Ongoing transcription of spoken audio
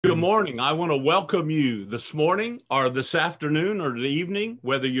Good morning. I want to welcome you this morning or this afternoon or the evening,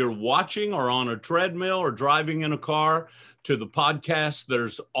 whether you're watching or on a treadmill or driving in a car, to the podcast,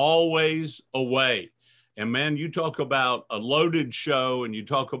 There's Always a Way. And man, you talk about a loaded show and you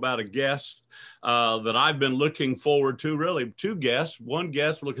talk about a guest that I've been looking forward to, really two guests, one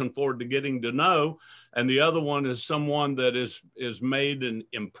guest looking forward to getting to know, and the other one is someone that is made an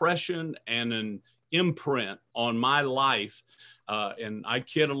impression and an imprint on my life. And I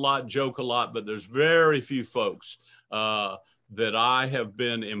kid a lot, joke a lot, but there's very few folks that I have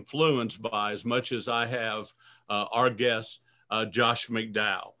been influenced by as much as I have our guest, Josh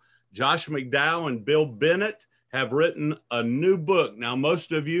McDowell. Josh McDowell and Bill Bennett have written a new book. Now,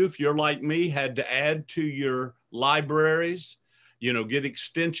 most of you, if you're like me, had to add to your libraries, get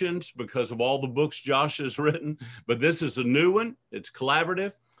extensions because of all the books Josh has written. But this is a new one. It's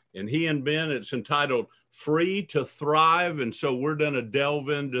collaborative. And he and Ben, it's entitled Free to Thrive. And so we're going to delve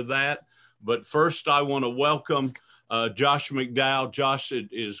into that. But first, I want to welcome Josh McDowell. Josh, it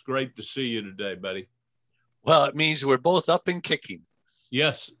is great to see you today, buddy. Well, it means we're both up and kicking.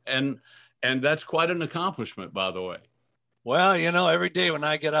 Yes. And that's quite an accomplishment, by the way. Well, every day when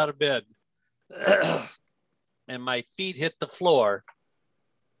I get out of bed and my feet hit the floor,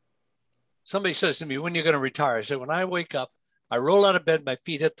 somebody says to me, "When are you going to retire?" I said, "When I wake up, I roll out of bed, my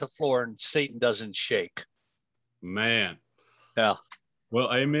feet hit the floor, and Satan doesn't shake." Man. Yeah.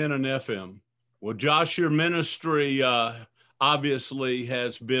 Well, amen and FM. Well, Josh, your ministry obviously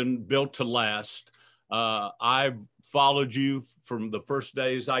has been built to last. I've followed you from the first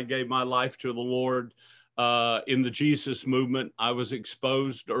days I gave my life to the Lord in the Jesus movement. I was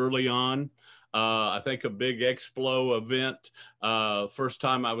exposed early on. I think a big Explo event. First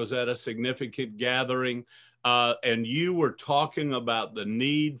time I was at a significant gathering. And you were talking about the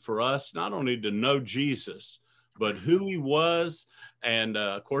need for us not only to know Jesus, but who he was. And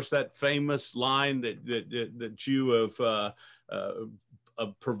of course, that famous line that you have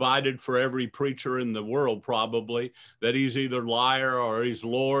provided for every preacher in the world, probably, that he's either liar or he's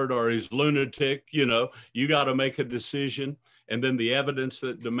Lord or he's lunatic. You got to make a decision. And then the evidence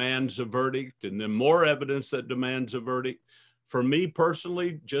that demands a verdict, and then more evidence that demands a verdict. For me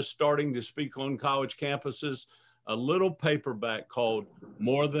personally, just starting to speak on college campuses, a little paperback called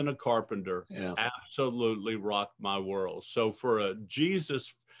More Than a Carpenter absolutely rocked my world. So for a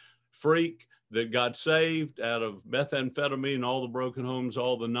Jesus freak that got saved out of methamphetamine, all the broken homes,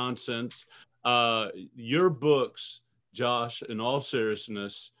 all the nonsense, your books, Josh, in all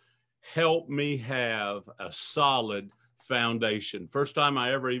seriousness, helped me have a solid foundation. First time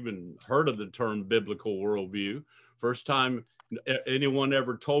I ever even heard of the term biblical worldview. First time anyone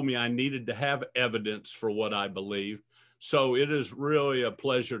ever told me I needed to have evidence for what I believed. So it is really a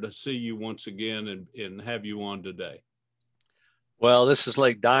pleasure to see you once again and have you on today. Well, this is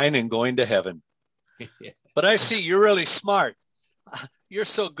like dying and going to heaven. But I see you're really smart. You're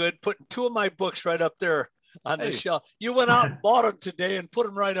so good putting two of my books right up there on the shelf. You went out and bought them today and put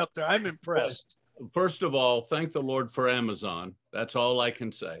them right up there. I'm impressed. First of all, thank the Lord for Amazon. That's all I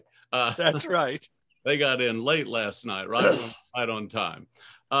can say. That's right. They got in late last night, right on time.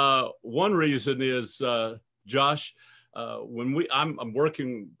 One reason is, Josh, I'm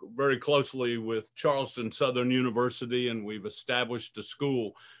working very closely with Charleston Southern University, and we've established a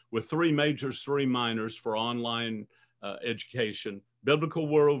school with 3 majors, 3 minors for online education, biblical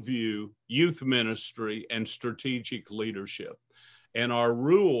worldview, youth ministry, and strategic leadership. And our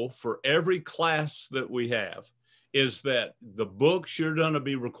rule for every class that we have is that the books you're going to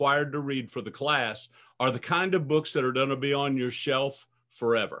be required to read for the class are the kind of books that are going to be on your shelf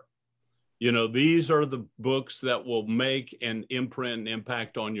forever. These are the books that will make an imprint and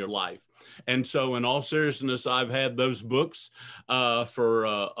impact on your life. And so in all seriousness, I've had those books for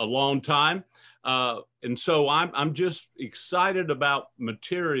a long time. And so I'm just excited about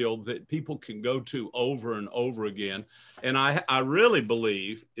material that people can go to over and over again. And I really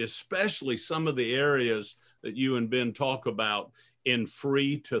believe, especially some of the areas that you and Ben talk about in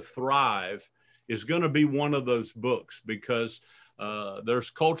Free to Thrive, is going to be one of those books, because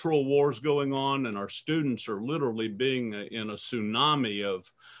there's cultural wars going on, and our students are literally being in a tsunami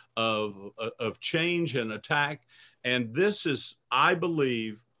of change and attack. And this is, I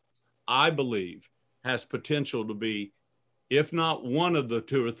believe, has potential to be, if not one of the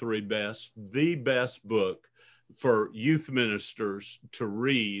 2 or 3 best, the best book for youth ministers to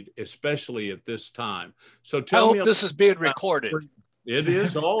read, especially at this time. So tell me. I hope this is being recorded. It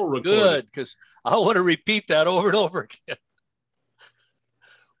is all recorded. Good, because I want to repeat that over and over again.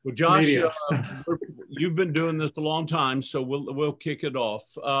 Well, Josh, you've been doing this a long time, so we'll kick it off.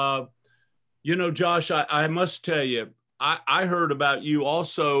 Josh, I must tell you, I heard about you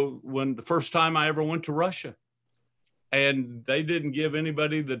also when the first time I ever went to Russia. And they didn't give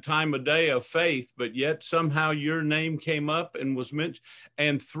anybody the time of day of faith, but yet somehow your name came up and was mentioned.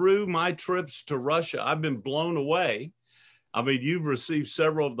 And through my trips to Russia, I've been blown away. I mean, you've received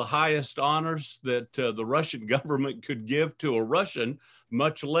several of the highest honors that the Russian government could give to a Russian,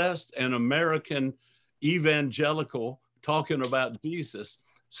 much less an American evangelical talking about Jesus.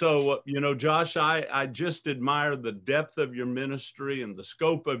 So, Josh, I just admire the depth of your ministry and the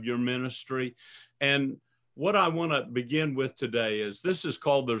scope of your ministry. And what I want to begin with today is this is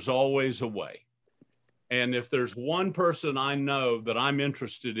called There's Always a Way. And if there's one person I know that I'm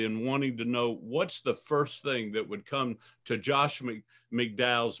interested in wanting to know what's the first thing that would come to Josh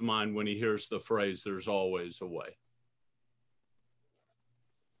McDowell's mind when he hears the phrase, there's always a way.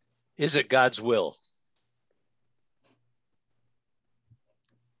 Is it God's will?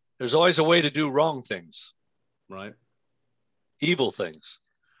 There's always a way to do wrong things. Right. Evil things.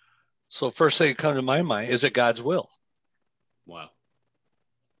 So first thing that comes to my mind, is it God's will? Wow.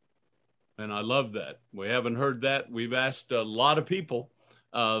 And I love that. We haven't heard that. We've asked a lot of people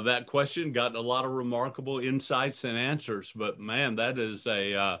that question, gotten a lot of remarkable insights and answers. But man, that is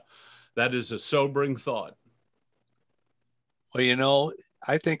a sobering thought. Well,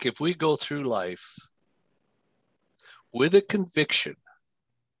 I think if we go through life with a conviction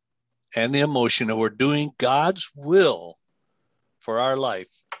and the emotion that we're doing God's will for our life,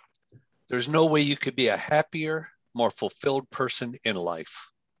 there's no way you could be a happier, more fulfilled person in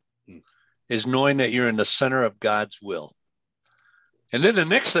life, is knowing that you're in the center of God's will. And then the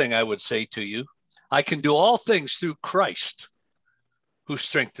next thing I would say to you, I can do all things through Christ who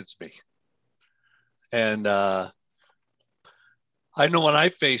strengthens me. And I know when I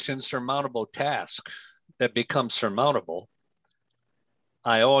face insurmountable tasks that become surmountable,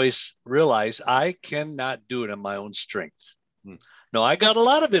 I always realize I cannot do it in my own strength. No, I got a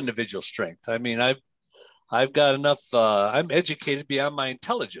lot of individual strength. I mean, I've got enough. I'm educated beyond my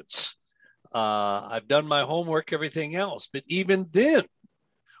intelligence. I've done my homework, everything else. But even then,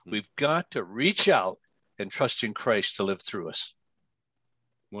 we've got to reach out and trust in Christ to live through us.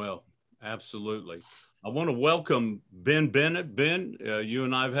 Well, absolutely. I want to welcome Ben Bennett. Ben, you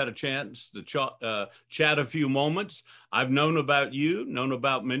and I have had a chance to chat a few moments. I've known about you, known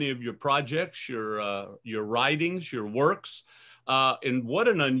about many of your projects, your writings, your works. And what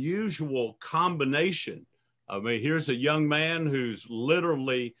an unusual combination. I mean, here's a young man who's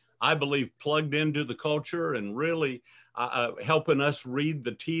literally, I believe, plugged into the culture and really helping us read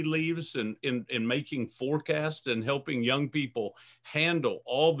the tea leaves and in making forecasts and helping young people handle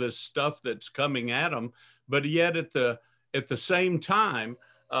all this stuff that's coming at them. But yet at the same time,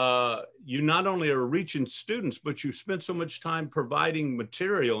 you not only are reaching students, but you spent so much time providing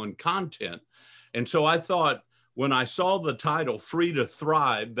material and content. And so I thought, when I saw the title, Free to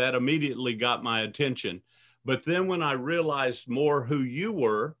Thrive, that immediately got my attention. But then when I realized more who you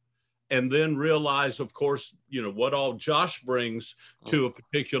were, and then realized, of course, what all Josh brings to a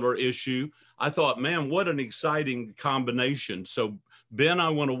particular issue, I thought, man, what an exciting combination. So, Ben, I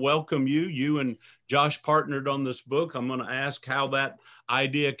want to welcome you. You and Josh partnered on this book. I'm going to ask how that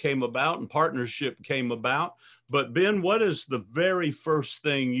idea came about and partnership came about. But Ben, what is the very first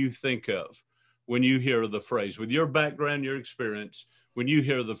thing you think of when you hear the phrase, with your background, your experience, when you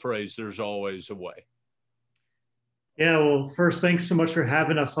hear the phrase, there's always a way? Yeah, well, first, thanks so much for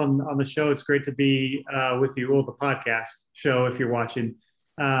having us on the show. It's great to be with you, or the podcast show if you're watching.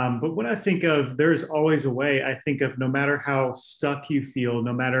 But when I think of there's always a way, I think of no matter how stuck you feel,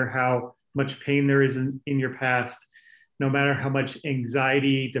 no matter how much pain there is in your past, no matter how much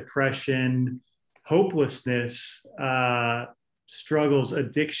anxiety, depression, hopelessness, struggles,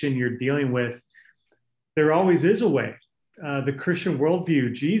 addiction you're dealing with, there always is a way. The Christian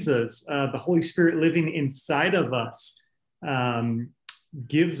worldview, Jesus, the Holy Spirit living inside of us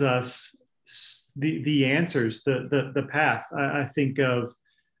gives us the answers, the path. I think of,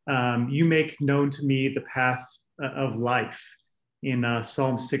 you make known to me the path of life in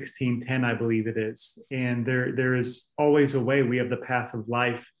Psalm 16:10, I believe it is. And there is always a way. We have the path of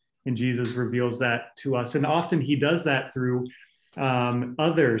life, and Jesus reveals that to us. And often he does that through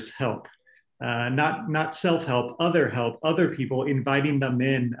others' help. Not self-help, other people, inviting them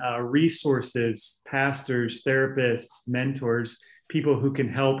in, resources, pastors, therapists, mentors, people who can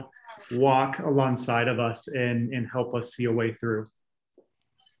help walk alongside of us and help us see a way through.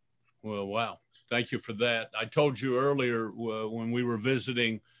 Well, wow. Thank you for that. I told you earlier when we were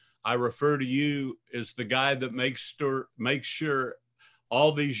visiting, I refer to you as the guy that makes sure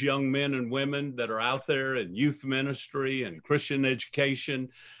all these young men and women that are out there in youth ministry and Christian education,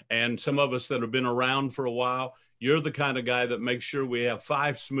 and some of us that have been around for a while, You're the kind of guy that makes sure we have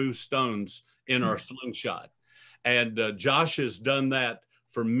 5 smooth stones in our slingshot. And Josh has done that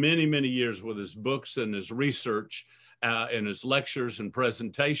for many, many years with his books and his research and his lectures and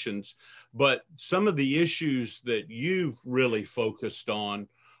presentations. But some of the issues that you've really focused on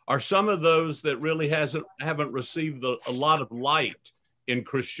are some of those that really haven't received a lot of light in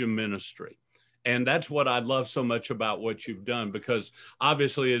Christian ministry. And that's what I love so much about what you've done, because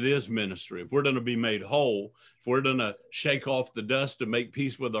obviously it is ministry. If we're going to be made whole, if we're going to shake off the dust and make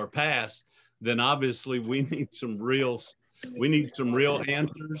peace with our past, then obviously we need some real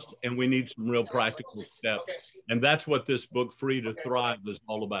answers, and we need some real practical steps. And that's what this book, Free to Thrive, is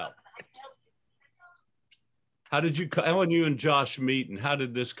all about. How you and Josh meet, and how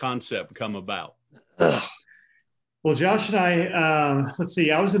did this concept come about? Well, Josh and I, let's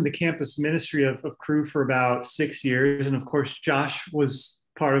see, I was in the campus ministry of Cru for about 6 years. And of course, Josh was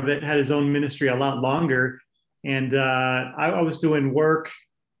part of it, had his own ministry a lot longer. And I was doing work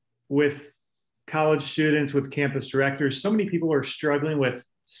with college students, with campus directors. So many people are struggling with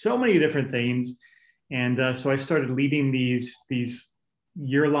so many different things. And so I started leading these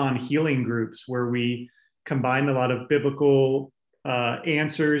year-long healing groups where we combined a lot of biblical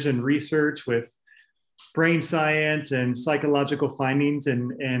answers and research with brain science and psychological findings,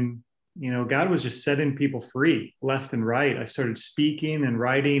 and God was just setting people free left and right. I started speaking and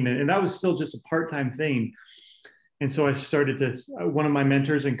writing, and that was still just a part-time thing. And so I started one of my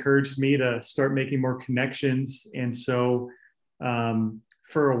mentors encouraged me to start making more connections. And so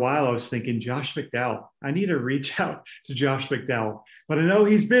for a while I was thinking, Josh McDowell, I need to reach out to Josh McDowell, but I know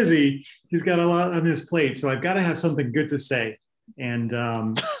he's busy. He's got a lot on his plate. So I've got to have something good to say. And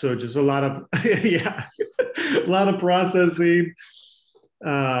so just a lot of, a lot of processing,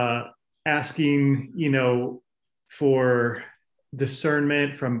 asking, for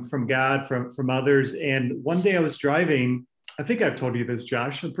discernment from God, from others. And one day I was driving, I think I've told you this,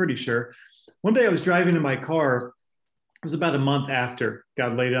 Josh, I'm pretty sure. One day I was driving in my car. It was about a month after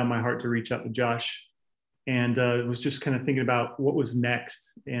God laid it on my heart to reach out to Josh. And it was just kind of thinking about what was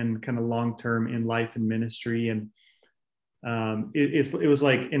next and kind of long-term in life and ministry. And it was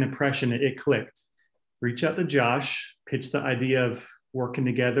like an impression. It clicked. Reach out to Josh, pitch the idea of working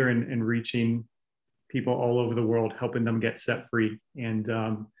together and reaching people all over the world, helping them get set free. And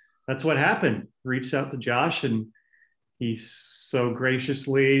that's what happened. Reached out to Josh, and he so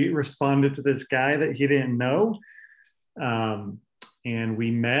graciously responded to this guy that he didn't know. And we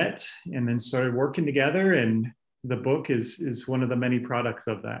met and then started working together. And the book is one of the many products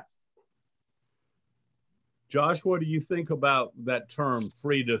of that. Josh, what do you think about that term,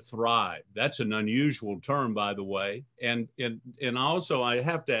 free to thrive? That's an unusual term, by the way. And also I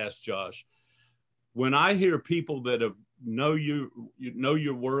have to ask Josh, when I hear people that know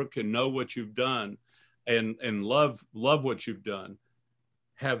your work and know what you've done and love what you've done,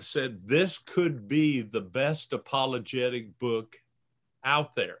 have said this could be the best apologetic book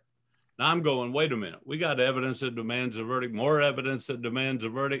out there. Now I'm going, wait a minute. We got evidence that demands a verdict, more evidence that demands a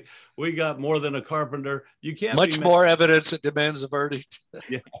verdict. We got more than a carpenter. You can't much more evidence that demands a verdict.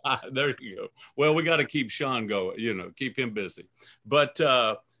 Yeah, there you go. Well, we got to keep Sean going, keep him busy. But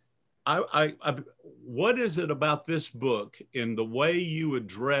what is it about this book in the way you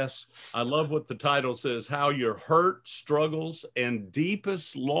address, I love what the title says, how your hurt, struggles, and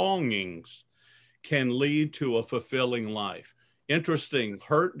deepest longings can lead to a fulfilling life. Interesting,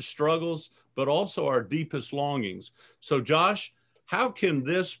 hurt and struggles, but also our deepest longings. So Josh, how can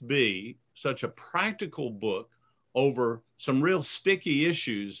this be such a practical book over some real sticky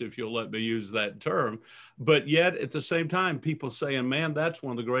issues, if you'll let me use that term, but yet at the same time, people saying, man, that's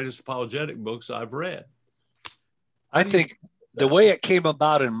one of the greatest apologetic books I've read? I think the way it came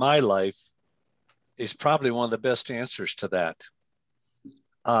about in my life is probably one of the best answers to that.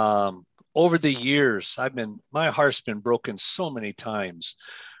 Over the years, my heart's been broken so many times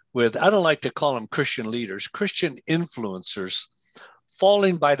with, I don't like to call them Christian leaders, Christian influencers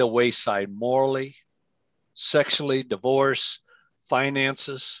falling by the wayside morally, sexually, divorce,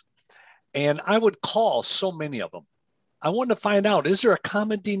 finances. And I would call so many of them. I wanted to find out, is there a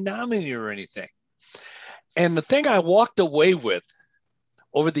common denominator or anything? And the thing I walked away with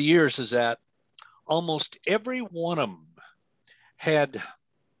over the years is that almost every one of them had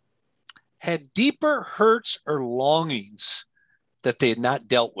deeper hurts or longings that they had not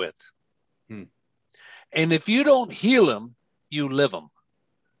dealt with. And if you don't heal them, you live them.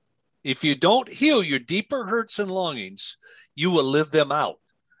 If you don't heal your deeper hurts and longings, you will live them out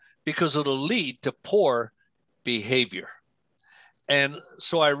because it'll lead to poor behavior. And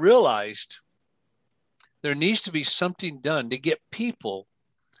so I realized there needs to be something done to get people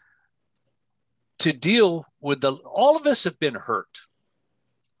to deal with all of us have been hurt.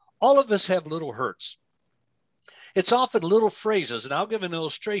 All of us have little hurts. It's often little phrases, and I'll give an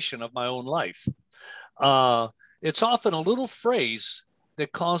illustration of my own life. It's often a little phrase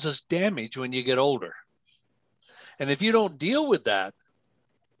that causes damage when you get older. And if you don't deal with that,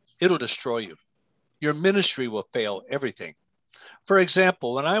 it'll destroy you. Your ministry will fail, everything. For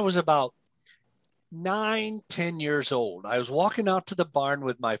example, when I was about 9, 10 years old, I was walking out to the barn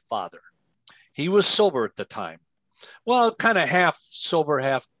with my father. He was sober at the time. Well, kind of half sober,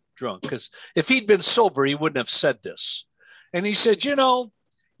 half drunk, because if he'd been sober, he wouldn't have said this. And he said, you know,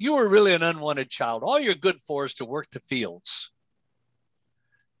 you were really an unwanted child. All you're good for is to work the fields.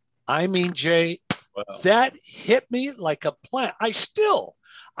 I mean, Jay, wow. That hit me like a plant. I still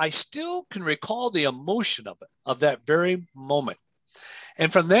can recall the emotion of it, of that very moment.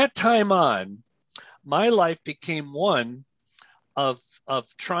 And from that time on, my life became one of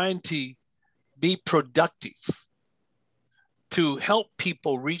trying to be productive, to help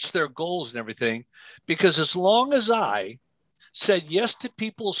people reach their goals and everything. Because as long as I said yes to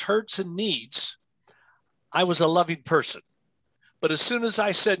people's hurts and needs, I was a loving person. But as soon as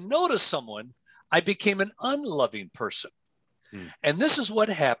I said no to someone, I became an unloving person. And this is what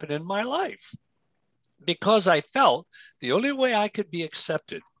happened in my life. Because I felt the only way I could be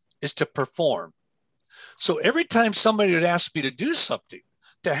accepted is to perform. So every time somebody would ask me to do something,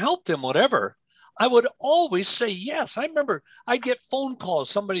 to help them, whatever, I would always say yes. I remember I'd get phone calls,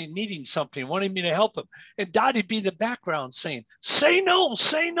 somebody needing something, wanting me to help them. And Dottie'd be in the background saying, say no,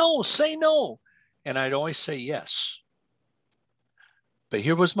 say no, say no. And I'd always say yes. But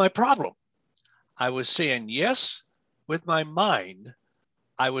here was my problem. I was saying yes with my mind.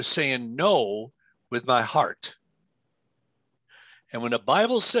 I was saying no with my heart. And when the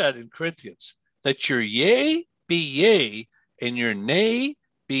Bible said in Corinthians, let your yea be yea and your nay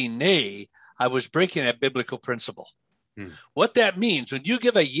be nay, I was breaking that biblical principle. What that means, when you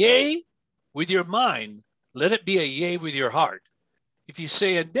give a yea with your mind, let it be a yea with your heart. If you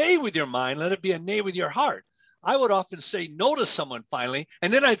say a nay with your mind, let it be a nay with your heart. I would often say no to someone finally,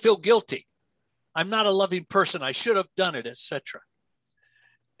 and then I'd feel guilty. I'm not a loving person. I should have done it, etc.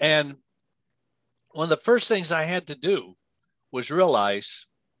 And one of the first things I had to do was realize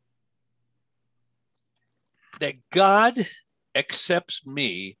that God accepts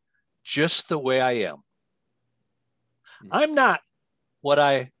me just the way I am. I'm not what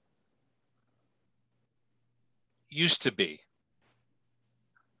I used to be.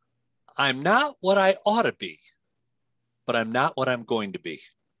 I'm not what I ought to be, but I'm not what I'm going to be.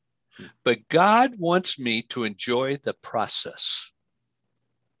 But God wants me to enjoy the process.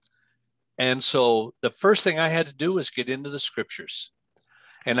 And so the first thing I had to do was get into the scriptures.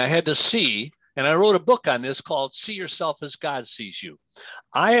 And I had to see, and I wrote a book on this called See Yourself as God Sees You.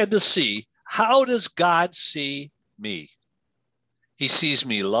 I had to see, how does God see me? He sees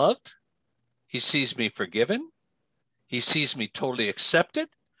me loved. He sees me forgiven. He sees me totally accepted.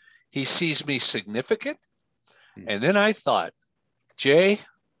 He sees me significant. And then I thought, Jay,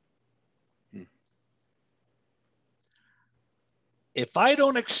 if I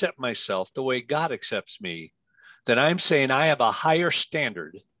don't accept myself the way God accepts me, then I'm saying I have a higher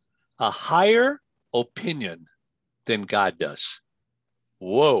standard, a higher opinion than God does.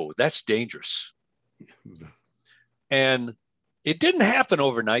 Whoa, that's dangerous. And it didn't happen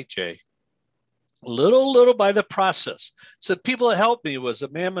overnight, Jay. Little by the process. So people that helped me was a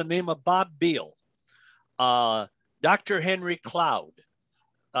man by the name of Bob Beal, Dr. Henry Cloud.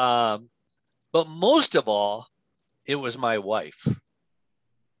 But most of all, it was my wife.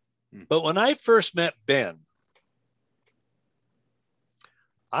 But when I first met Ben,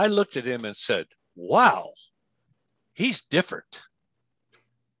 I looked at him and said, wow, he's different.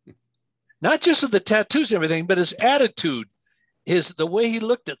 Not just with the tattoos and everything, but his attitude, the way he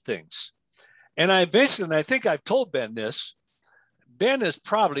looked at things. And I think I've told Ben this, Ben has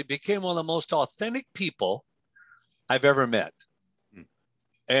probably became one of the most authentic people I've ever met.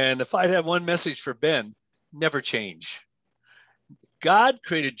 And if I'd have one message for Ben, never change. God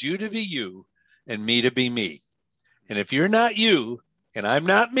created you to be you and me to be me. And if you're not you and I'm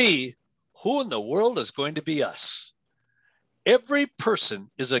not me, who in the world is going to be us? Every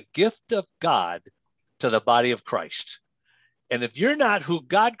person is a gift of God to the body of Christ. And if you're not who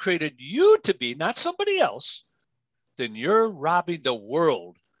God created you to be, not somebody else, then you're robbing the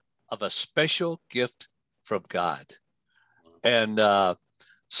world of a special gift from God. And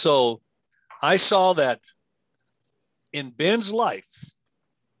so I saw that in Ben's life,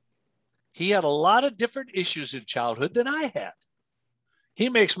 he had a lot of different issues in childhood than I had. He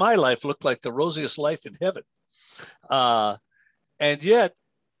makes my life look like the rosiest life in heaven. And yet,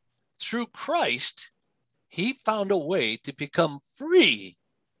 through Christ, he found a way to become free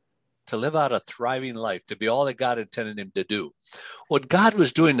to live out a thriving life, to be all that God intended him to do. Well, God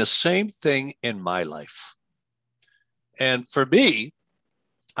was doing the same thing in my life. And for me,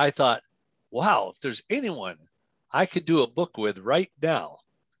 I thought, wow, if there's anyone I could do a book with right now,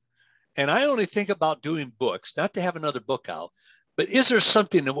 and I only think about doing books, not to have another book out, but is there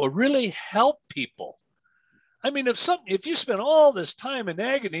something that will really help people? I mean, if you spend all this time in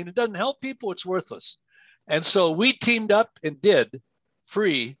agony and it doesn't help people, it's worthless. And so we teamed up and did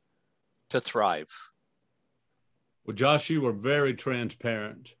Free to Thrive. Well, Josh, you were very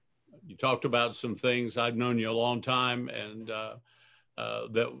transparent. You talked about some things. I've known you a long time, and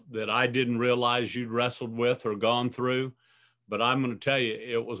that I didn't realize you'd wrestled with or gone through. But I'm going to tell you,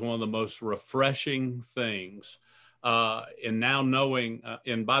 it was one of the most refreshing things. And now knowing,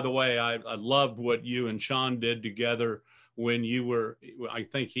 and by the way, I loved what you and Sean did together when you were, I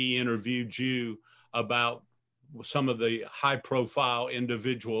think he interviewed you about some of the high profile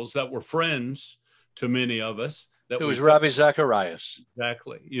individuals that were friends to many of us. It was Ravi Zacharias.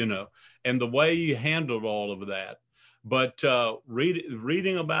 Exactly. You know, and the way you handled all of that. But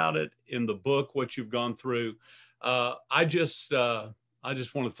reading about it in the book, what you've gone through, I just want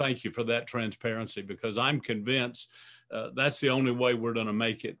to thank you for that transparency, because I'm convinced that's the only way we're going to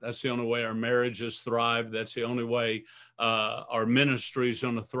make it. That's the only way our marriages thrive. That's the only way our ministry is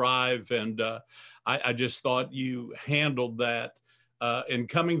going to thrive. And I just thought you handled that. And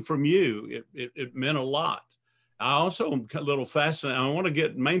coming from you, it meant a lot. I also am a little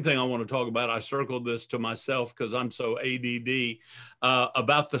fascinated. Main thing I want to talk about, I circled this to myself because I'm so ADD,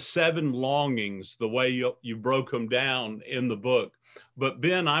 about the 7 longings, the way you broke them down in the book. But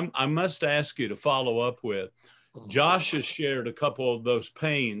Ben, I must ask you to follow up with, Josh has shared a couple of those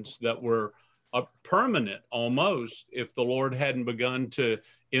pains that were permanent almost if the Lord hadn't begun to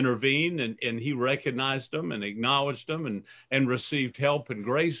intervene, and he recognized them and acknowledged them and received help and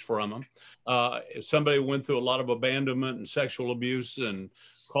grace from them. Somebody went through a lot of abandonment and sexual abuse and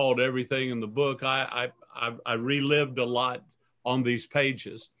called everything in the book. I relived a lot on these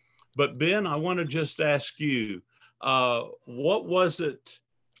pages. But Ben, I want to just ask you, what was it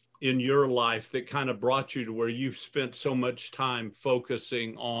in your life that kind of brought you to where you spent so much time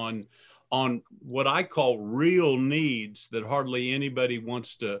focusing on what I call real needs that hardly anybody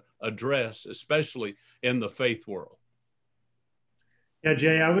wants to address, especially in the faith world? Yeah,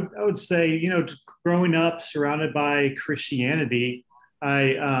 Jay, I would say, growing up surrounded by Christianity,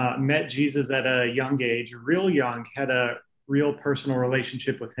 I met Jesus at a young age, real young, had a real personal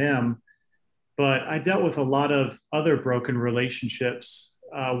relationship with him. But I dealt with a lot of other broken relationships.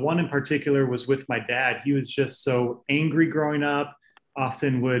 One in particular was with my dad. He was just so angry growing up,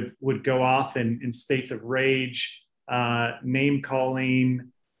 often would go off in states of rage, name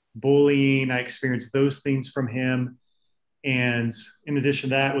calling, bullying. I experienced those things from him. And in addition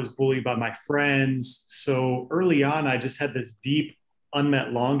to that, was bullied by my friends. So early on, I just had this deep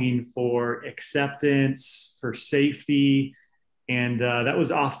unmet longing for acceptance, for safety. And that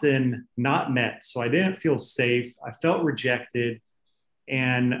was often not met. So I didn't feel safe. I felt rejected.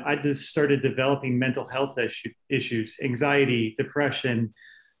 And I just started developing mental health issues, anxiety, depression,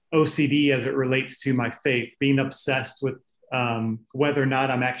 OCD as it relates to my faith, being obsessed with whether or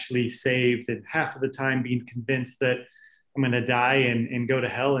not I'm actually saved, and half of the time being convinced that I'm going to die and go to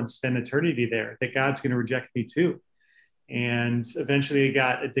hell and spend eternity there, that God's going to reject me too. And eventually I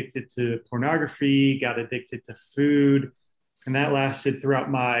got addicted to pornography, got addicted to food, and that lasted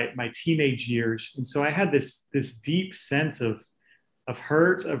throughout my teenage years. And so I had this deep sense of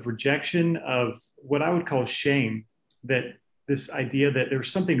hurt, of rejection, of what I would call shame, that this idea that there's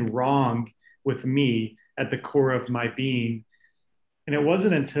something wrong with me at the core of my being. And it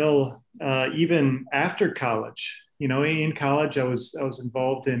wasn't until even after college, in college, I was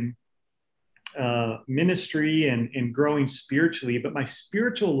involved in ministry and growing spiritually, but my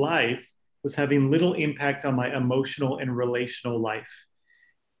spiritual life was having little impact on my emotional and relational life.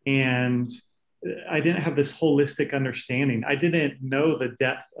 And I didn't have this holistic understanding. I didn't know the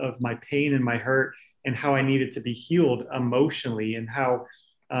depth of my pain and my hurt and how I needed to be healed emotionally, and how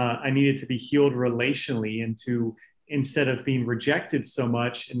I needed to be healed relationally, and to, instead of being rejected so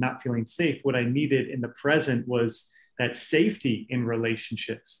much and not feeling safe, what I needed in the present was that safety in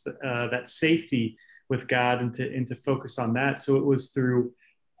relationships, that safety with God, and to focus on that. So it was through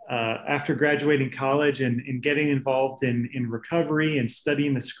after graduating college and getting involved in recovery and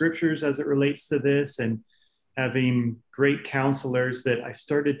studying the scriptures as it relates to this, and having great counselors that I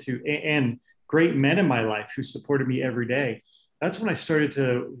started to, and great men in my life who supported me every day. That's when I started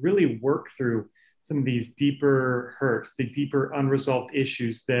to really work through some of these deeper hurts, the deeper unresolved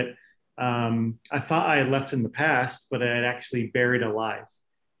issues that I thought I had left in the past, but I had actually buried alive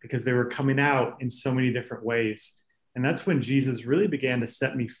because they were coming out in so many different ways. And that's when Jesus really began to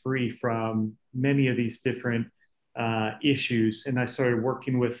set me free from many of these different issues. And I started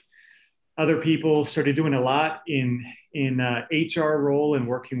working with other people, started doing a lot in HR role and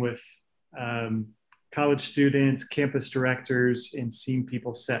working with college students, campus directors, and seeing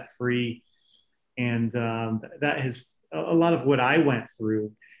people set free. And that has a lot of what I went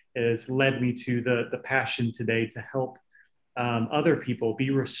through has led me to the passion today to help other people be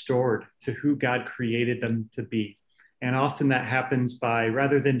restored to who God created them to be. And often that happens by,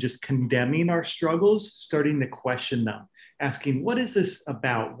 rather than just condemning our struggles, starting to question them, asking, what is this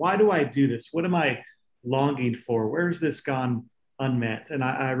about? Why do I do this? What am I longing for? Where's this gone unmet? And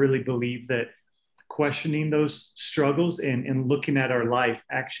I really believe that questioning those struggles and looking at our life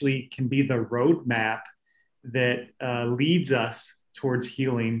actually can be the roadmap that leads us towards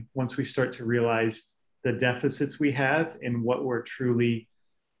healing once we start to realize the deficits we have and what we're truly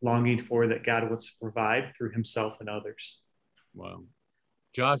longing for that God wants to provide through himself and others. Wow.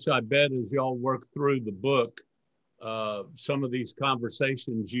 Josh, I bet as y'all work through the book, some of these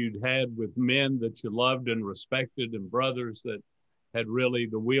conversations you'd had with men that you loved and respected and brothers that had really,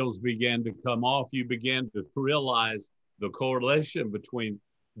 the wheels began to come off, you began to realize the correlation between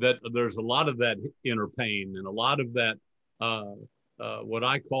that. There's a lot of that inner pain and a lot of that, what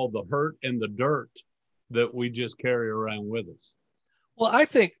I call the hurt and the dirt that we just carry around with us. Well, I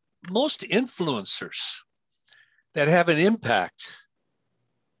think most influencers that have an impact,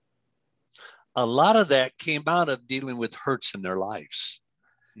 a lot of that came out of dealing with hurts in their lives.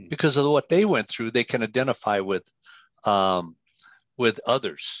 Because of what they went through, they can identify with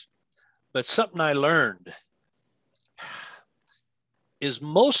others. But something I learned is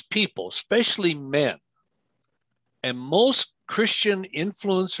most people, especially men, and most Christian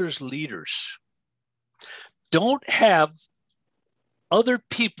influencers, leaders, don't have other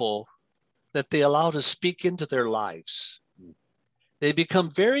people that they allow to speak into their lives. They become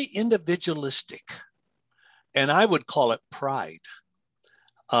very individualistic, and I would call it pride.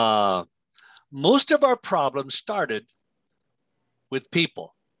 Most of our problems started with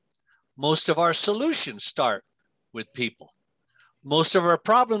people. Most of our solutions start with people. Most of our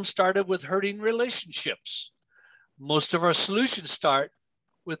problems started with hurting relationships. Most of our solutions start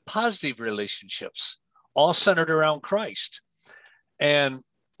with positive relationships, all centered around Christ. And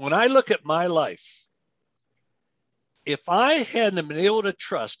when I look at my life, if I hadn't been able to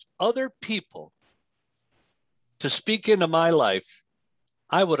trust other people to speak into my life,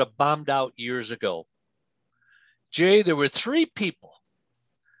 I would have bombed out years ago. Jay, there were 3 people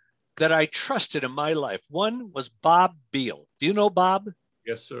that I trusted in my life. One was Bob Beal. Do you know Bob?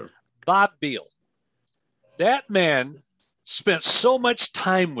 Yes, sir. Bob Beal. That man spent so much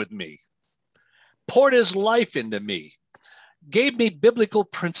time with me, poured his life into me, gave me biblical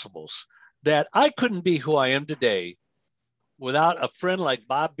principles that I couldn't be who I am today without a friend like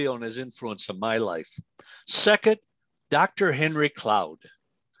Bob Beal and his influence in my life. Second, Dr. Henry Cloud.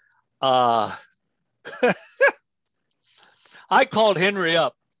 I called Henry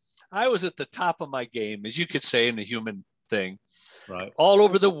up. I was at the top of my game, as you could say, in the human thing. Right. All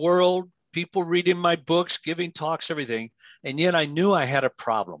over the world, people reading my books, giving talks, everything. And yet I knew I had a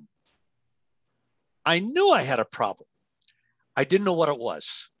problem. I knew I had a problem. I didn't know what it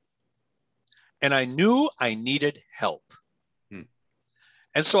was. And I knew I needed help.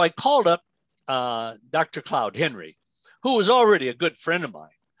 And so I called up Dr. Cloud, Henry, who was already a good friend of mine.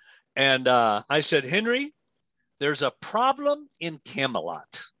 And I said, Henry, there's a problem in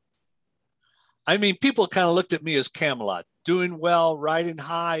Camelot. I mean, people kind of looked at me as Camelot, doing well, riding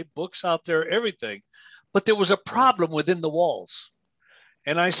high, books out there, everything. But there was a problem within the walls.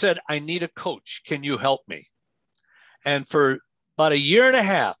 And I said, I need a coach. Can you help me? And for about 1.5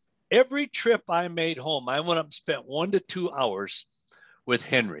 years, every trip I made home, I went up and spent 1 to 2 hours with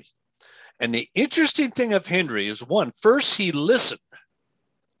Henry. And the interesting thing of Henry is, one, first he listened.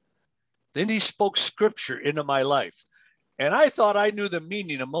 Then he spoke scripture into my life. And I thought I knew the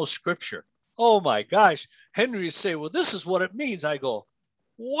meaning of most scripture. Oh my gosh. Henry would say, well, this is what it means. I go,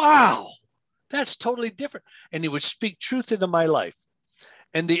 wow, that's totally different. And he would speak truth into my life.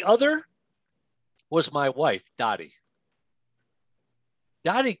 And the other was my wife, Dottie.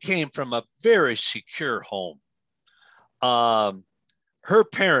 Dottie came from a very secure home. Her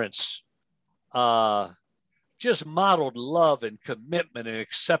parents just modeled love and commitment and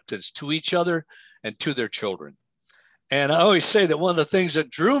acceptance to each other and to their children. And I always say that one of the things that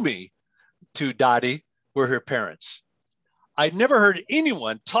drew me to Dottie were her parents. I'd never heard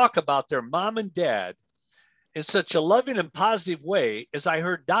anyone talk about their mom and dad in such a loving and positive way as I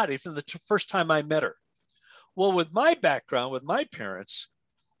heard Dottie from the first time I met her. Well, with my background, with my parents,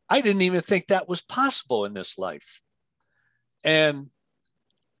 I didn't even think that was possible in this life. And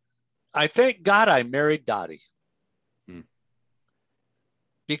I thank God I married Dottie.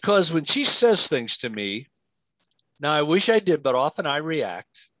 Because when she says things to me, now I wish I did, but often I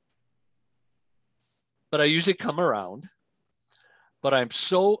react. But I usually come around. But I'm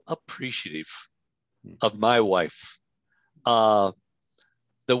so appreciative of my wife. The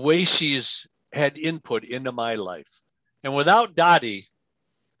way she's had input into my life. And without Dottie,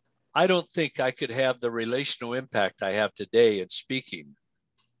 I don't think I could have the relational impact I have today in speaking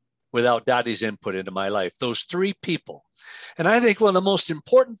without Dottie's input into my life. Those three people. And I think one of the most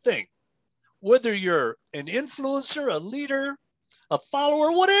important things, whether you're an influencer, a leader, a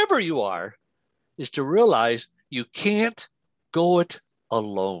follower, whatever you are, is to realize you can't go it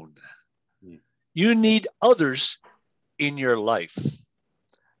alone. You need others in your life.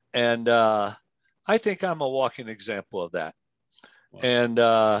 And I think I'm a walking example of that. Wow.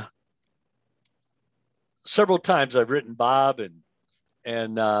 And several times I've written Bob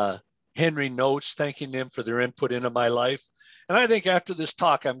and Henry notes, thanking them for their input into my life. And I think after this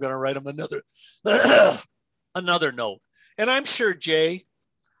talk, I'm going to write them another note. And I'm sure, Jay,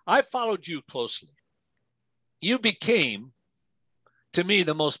 I followed you closely. You became, to me,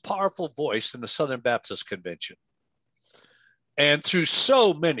 the most powerful voice in the Southern Baptist Convention. And through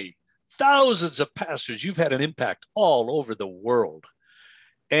so many thousands of pastors, you've had an impact all over the world.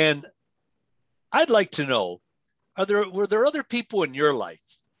 And I'd like to know, were there other people in your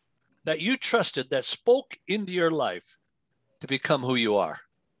life that you trusted that spoke into your life to become who you are?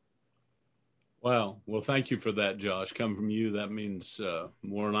 Well, thank you for that, Josh. Coming from you, that means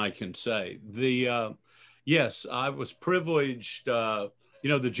more than I can say. Yes, I was privileged. The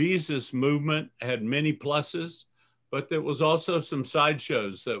Jesus movement had many pluses, but there was also some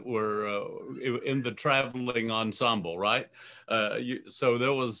sideshows that were in the traveling ensemble, right? So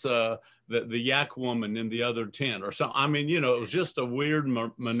there was the yak woman in the other tent or something. I mean, it was just a weird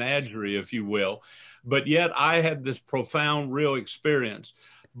menagerie, if you will. But yet I had this profound, real experience.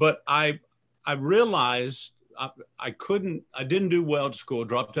 But I realized I didn't do well at school,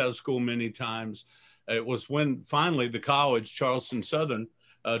 dropped out of school many times. It was when finally the college, Charleston Southern,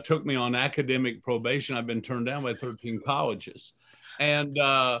 took me on academic probation. I've been turned down by 13 colleges. And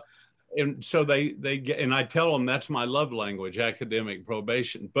so they get, and I tell them that's my love language, academic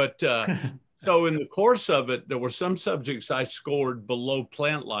probation. But so in the course of it, there were some subjects I scored below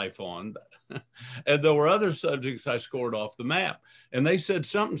plant life on. And there were other subjects I scored off the map. And they said,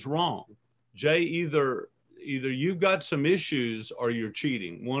 something's wrong. Jay, either you've got some issues or you're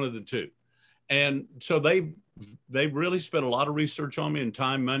cheating, one of the two. And so they really spent a lot of research on me and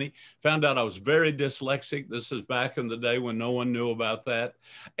time, money, found out I was very dyslexic. This is back in the day when no one knew about that.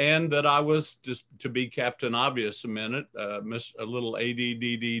 And that I was, just to be Captain Obvious a minute, a little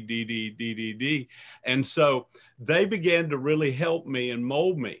ADDDDDDD. And so they began to really help me and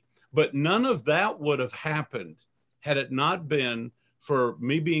mold me. But none of that would have happened had it not been for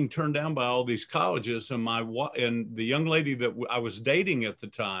me being turned down by all these colleges, and the young lady that I was dating at the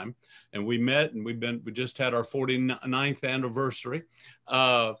time, and we met, and we just had our 49th anniversary.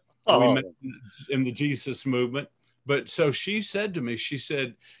 We met in the Jesus movement. But so she said to me, she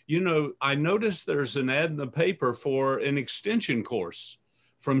said, I noticed there's an ad in the paper for an extension course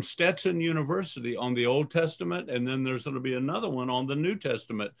from Stetson University on the Old Testament, and then there's going to be another one on the New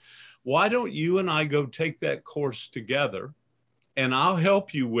Testament. Why don't you and I go take that course together? And I'll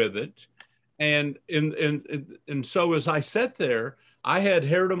help you with it. And so as I sat there, I had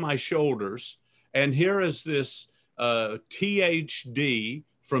hair to my shoulders. And here is this THD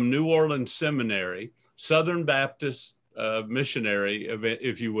from New Orleans Seminary, Southern Baptist missionary,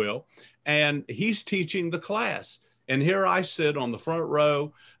 if you will. And he's teaching the class. And here I sit on the front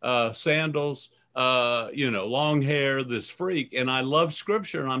row, sandals, long hair, this freak. And I love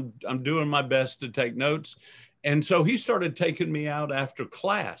scripture. And I'm doing my best to take notes. And so he started taking me out after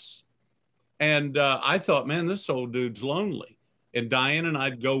class. And I thought, man, this old dude's lonely. And Diane and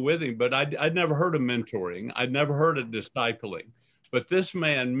I'd go with him, but I'd never heard of mentoring. I'd never heard of discipling. But this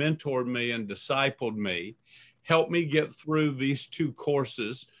man mentored me and discipled me, helped me get through these two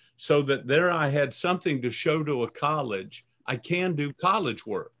courses so that there I had something to show to a college. I can do college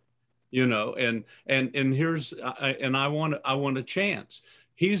work, and here's, and I want a chance.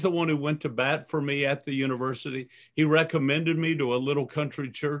 He's the one who went to bat for me at the university. He recommended me to a little country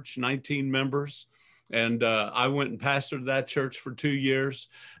church, 19 members. And I went and pastored that church for 2 years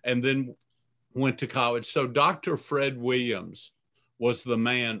and then went to college. So Dr. Fred Williams was the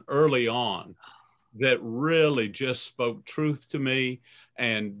man early on that really just spoke truth to me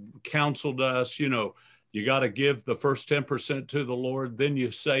and counseled us. You know, you got to give the first 10% to the Lord, then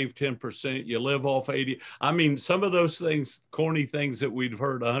you save 10%, you live off 80. I mean, some of those things, corny things that we've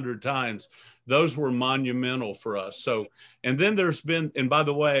heard 100 times, those were monumental for us. So, and then there's been, and by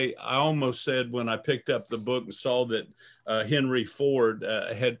the way, I almost said when I picked up the book and saw that Henry Cloud,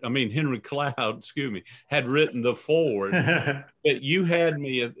 excuse me, had written the foreword, that you had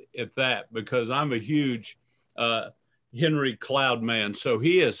me at that, because I'm a huge Henry Cloud man. So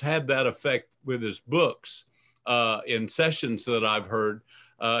he has had that effect with his books in sessions that I've heard.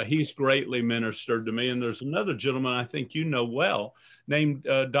 He's greatly ministered to me. And there's another gentleman I think you know well named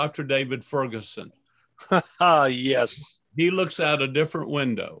Dr. David Ferguson. Yes. He looks out a different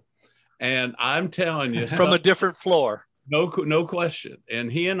window. And I'm telling you, from a different floor. No question.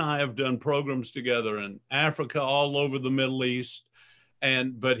 And he and I have done programs together in Africa, all over the Middle East.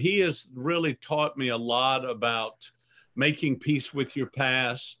 But he has really taught me a lot about making peace with your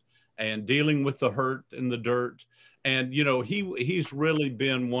past and dealing with the hurt and the dirt. And, you know, he's really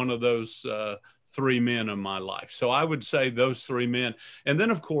been one of those three men in my life. So I would say those three men. And then,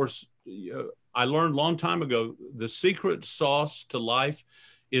 of course, I learned a long time ago, the secret sauce to life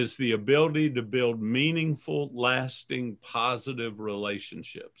is the ability to build meaningful, lasting, positive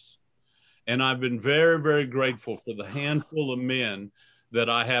relationships. And I've been very, very grateful for the handful of men that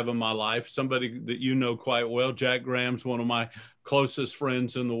I have in my life. Somebody that you know quite well, Jack Graham's one of my closest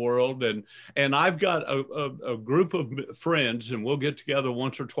friends in the world. And I've got a group of friends, and we'll get together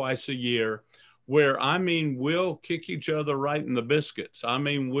once or twice a year, where, I mean, we'll kick each other right in the biscuits. I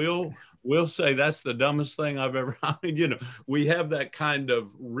mean, we'll say that's the dumbest thing I've ever, I mean, you know, we have that kind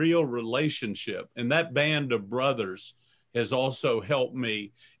of real relationship. And that band of brothers has also helped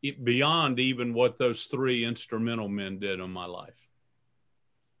me beyond even what those three instrumental men did in my life.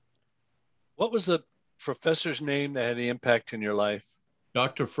 What was the professor's name that had an impact in your life?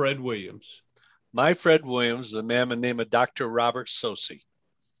 Dr. Fred Williams. My Fred Williams is a man by the name of Dr. Robert Sosi.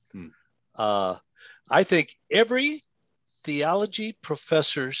 I think every theology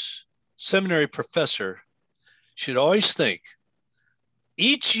professor's seminary professor should always think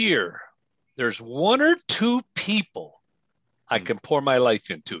each year there's one or two people I can pour my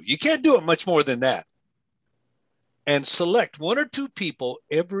life into. You can't do it much more than that. And select one or two people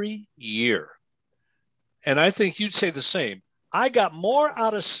every year. And I think you'd say the same. I got more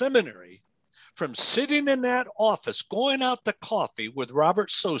out of seminary from sitting in that office, going out to coffee with Robert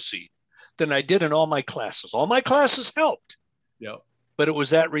Sosi, than I did in all my classes. All my classes helped. Yep. But it was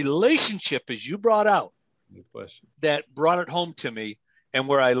that relationship, as you brought out, no question, that brought it home to me and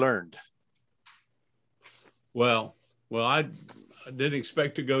where I learned. Well, I didn't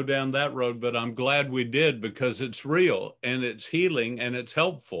expect to go down that road, but I'm glad we did, because it's real and it's healing and it's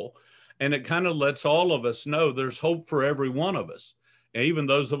helpful. And it kind of lets all of us know there's hope for every one of us. And even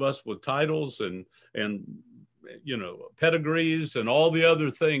those of us with titles and you know, pedigrees and all the other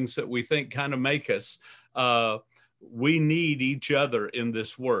things that we think kind of make us, we need each other in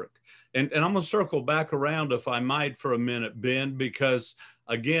this work. And I'm going to circle back around, if I might, for a minute, Ben, because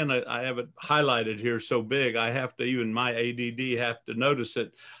again, I have it highlighted here so big, I have to, even my ADD have to notice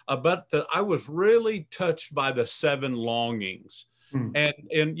it. But I was really touched by the 7 longings.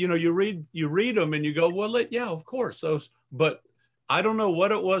 And you know, you read them and you go, well, yeah, of course those, but I don't know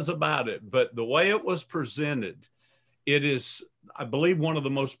what it was about it, but the way it was presented, it is, I believe, one of the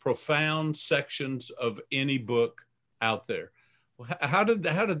most profound sections of any book out there. How did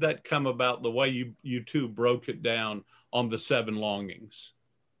that come about, the way you two broke it down on the 7 longings?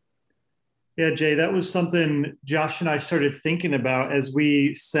 Yeah, Jay, that was something Josh and I started thinking about as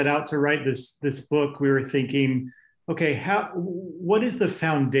we set out to write this book. We were thinking, okay, what is the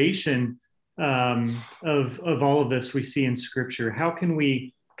foundation of all of this we see in Scripture? How can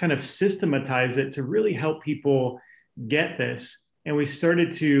we kind of systematize it to really help people get this? And we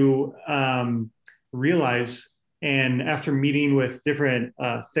started to realize, and after meeting with different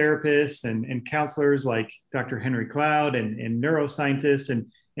therapists and counselors like Dr. Henry Cloud and neuroscientists,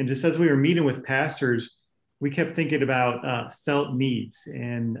 and just as we were meeting with pastors, we kept thinking about felt needs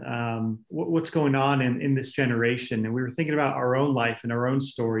and what's going on in this generation. And we were thinking about our own life and our own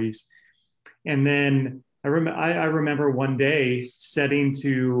stories. And then I remember one day sitting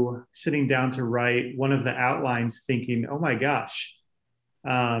down to write one of the outlines, thinking, oh my gosh,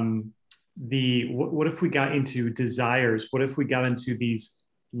 what if we got into desires? What if we got into these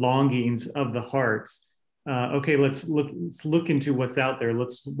longings of the hearts? Okay, let's look into what's out there.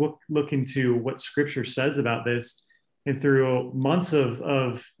 Let's look into what Scripture says about this. And through months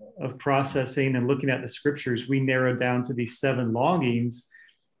of processing and looking at the Scriptures, we narrowed down to these 7 longings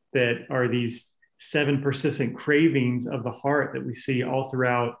that are these 7 persistent cravings of the heart that we see all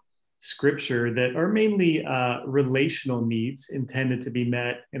throughout Scripture that are mainly relational needs intended to be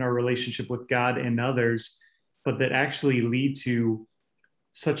met in our relationship with God and others, but that actually lead to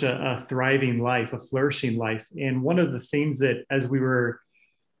such a thriving life, a flourishing life. And one of the things that, as we were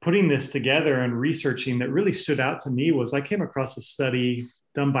putting this together and researching, that really stood out to me was I came across a study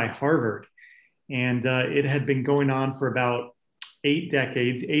done by Harvard, and it had been going on for about 8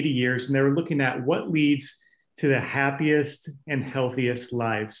 decades, 80 years, and they were looking at what leads to the happiest and healthiest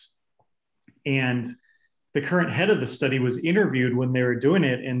lives. And the current head of the study was interviewed when they were doing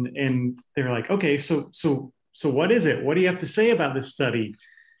it, and they were like, "Okay, so what is it? What do you have to say about this study?"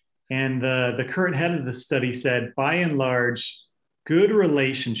 And the current head of the study said, "By and large, good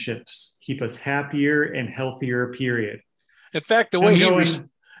relationships keep us happier and healthier. Period." In fact, the way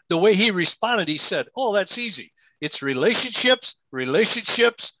he responded, he said, "Oh, that's easy. It's relationships,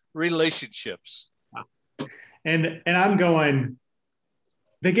 relationships, relationships." And I'm going,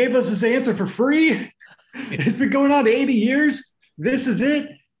 they gave us this answer for free. It's been going on 80 years. This is it.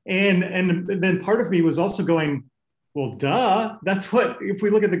 And then part of me was also going, well, duh. That's what, if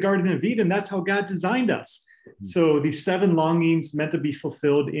we look at the Garden of Eden, that's how God designed us. So these 7 longings meant to be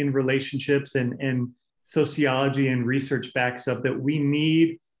fulfilled in relationships, and sociology and research backs up that we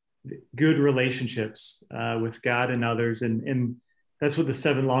need good relationships with God and others. And that's what the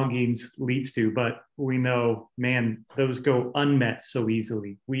 7 longings leads to. But we know, man, those go unmet so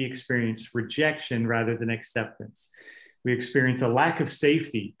easily. We experience rejection rather than acceptance. We experience a lack of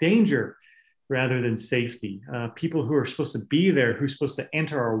safety, danger rather than safety. People who are supposed to be there, who's supposed to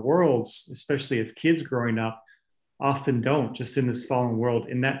enter our worlds, especially as kids growing up, often don't, just in this fallen world.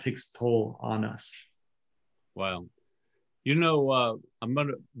 And that takes a toll on us. Wow. You know,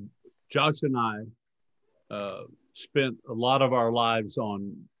 Josh and I spent a lot of our lives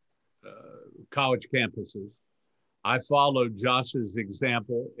on college campuses. I followed Josh's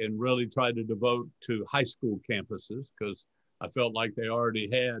example and really tried to devote to high school campuses because I felt like they already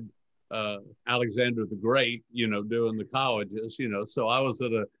had Alexander the Great, doing the colleges, so I was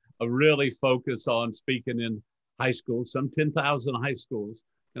at a really focus on speaking in high schools, some 10,000 high schools.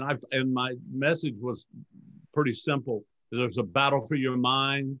 And my message was pretty simple. There's a battle for your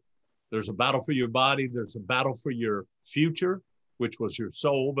mind. There's a battle for your body. There's a battle for your future, which was your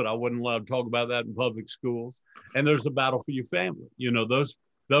soul, but I wasn't allowed to talk about that in public schools. And there's a battle for your family.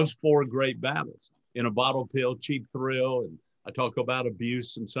 Those 4 great battles in a bottle pill, cheap thrill. And I talk about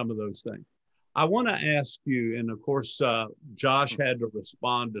abuse and some of those things. I want to ask you, and of course, Josh had to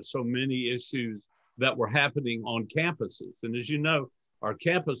respond to so many issues that were happening on campuses. And as you know, our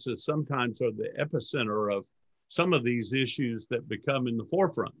campuses sometimes are the epicenter of some of these issues that become in the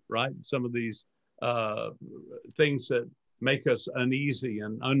forefront, right? Some of these things that make us uneasy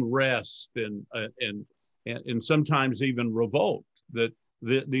and unrest and sometimes even revolt, that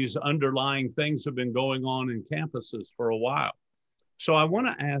these underlying things have been going on in campuses for a while. So I want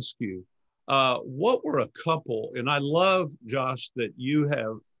to ask you, what were a couple, and I love, Josh, that you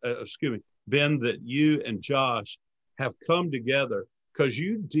have, Ben, that you and Josh have come together because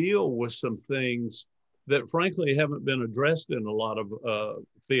you deal with some things that frankly haven't been addressed in a lot of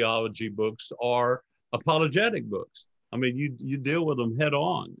theology books or apologetic books. I mean, you deal with them head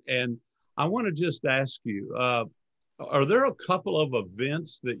on. And I want to just ask you, are there a couple of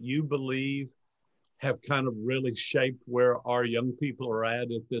events that you believe have kind of really shaped where our young people are at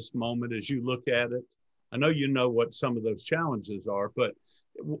this moment as you look at it? I know you know what some of those challenges are, but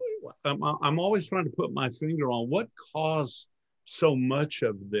I'm always trying to put my finger on what caused so much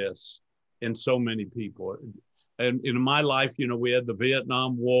of this in so many people. And in my life, we had the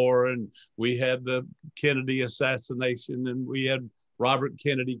Vietnam War, and we had the Kennedy assassination, and we had Robert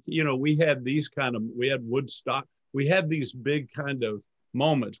Kennedy. We had we had Woodstock. We had these big kind of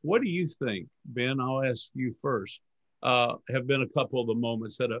moments. What do you think, Ben? I'll ask you first. Have been a couple of the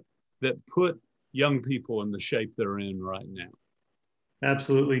moments that put young people in the shape they're in right now.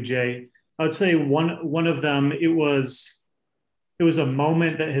 Absolutely, Jay. I would say one of them, it was a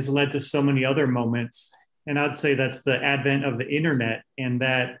moment that has led to so many other moments. And I'd say that's the advent of the internet, and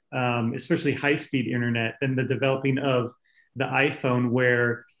that especially high-speed internet and the developing of the iPhone,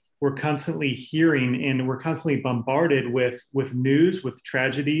 where we're constantly hearing and we're constantly bombarded with news, with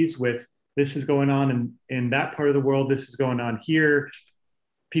tragedies, with this is going on in that part of the world, this is going on here.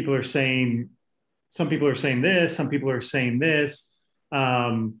 Some people are saying this, some people are saying this.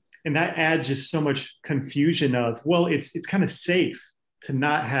 And that adds just so much confusion of, well, it's kind of safe to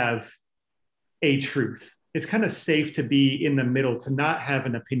not have a truth. It's kind of safe to be in the middle, to not have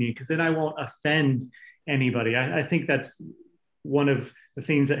an opinion, because then I won't offend anybody. I think that's one of the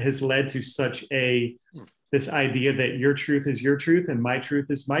things that has led to such this idea that your truth is your truth and my truth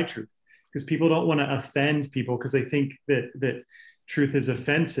is my truth, because people don't want to offend people because they think that truth is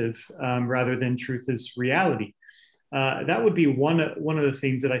offensive, rather than truth is reality. That would be one of the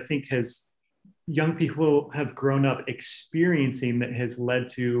things that I think young people have grown up experiencing that has led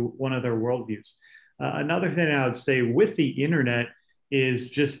to one of their worldviews. Another thing I would say with the internet is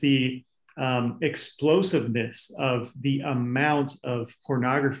just the explosiveness of the amount of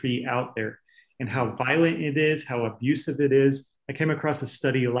pornography out there and how violent it is, how abusive it is. I came across a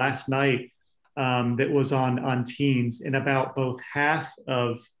study last night that was on teens, and about both half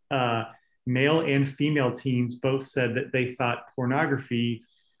of male and female teens both said that they thought pornography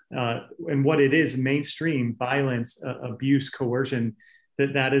and what it is, mainstream violence, abuse, coercion,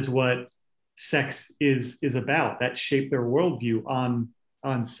 that is what sex is about. That shaped their worldview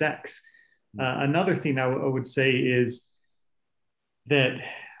on sex. Another thing I would say is that,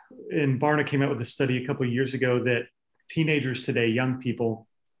 and Barna came out with a study a couple of years ago, that teenagers today, young people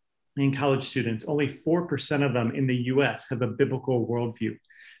and college students, only 4% of them in the US have a biblical worldview.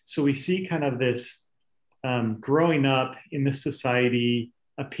 So we see kind of this growing up in this society,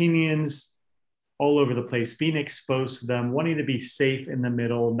 opinions all over the place, being exposed to them, wanting to be safe in the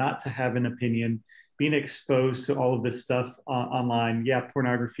middle, not to have an opinion, being exposed to all of this stuff online. Yeah,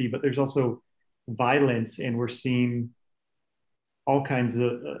 pornography, but there's also violence, and we're seeing all kinds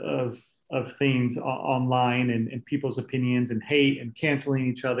of things online, and people's opinions and hate and canceling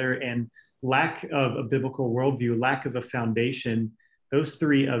each other and lack of a biblical worldview, lack of a foundation. Those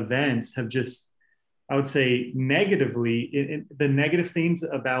three events have just, I would say, negatively, the negative things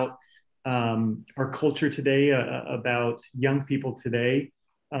about our culture today, about young people today,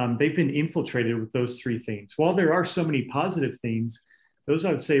 they've been infiltrated with those three things. While there are so many positive things, those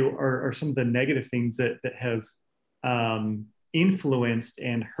I would say are some of the negative things that have influenced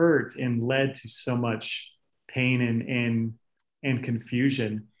and hurt and led to so much pain and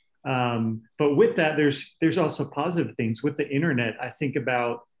confusion. But with that, there's also positive things. With the internet, I think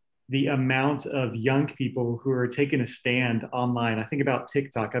about the amount of young people who are taking a stand online. I think about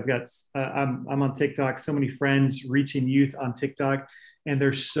TikTok. I'm on TikTok, so many friends reaching youth on TikTok, and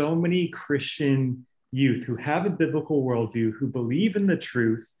there's so many Christian youth who have a biblical worldview, who believe in the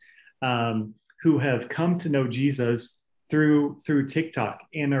truth, who have come to know Jesus through TikTok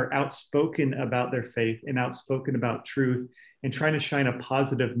and are outspoken about their faith and outspoken about truth and trying to shine a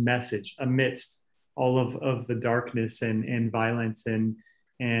positive message amidst all of the darkness and violence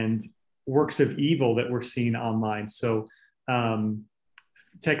and works of evil that we're seeing online. So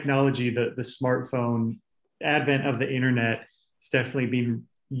technology, the smartphone, advent of the internet, is definitely being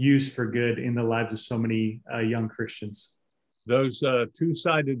used for good in the lives of so many young Christians. Those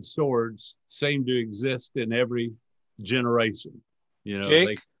two-sided swords seem to exist in every generation. You know, Jake?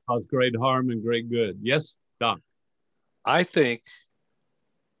 They cause great harm and great good. Yes, Doc? I think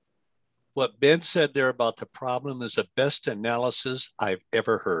what Ben said there about the problem is the best analysis I've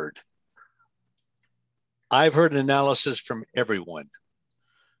ever heard. I've heard analysis from everyone.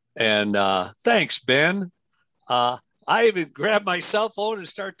 And thanks, Ben. I even grabbed my cell phone and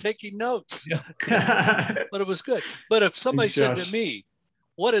started taking notes. Yeah. But it was good. But if somebody Thanks, said Josh. to me,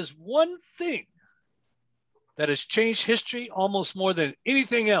 what is one thing that has changed history almost more than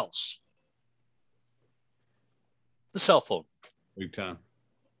anything else? The cell phone. Big time.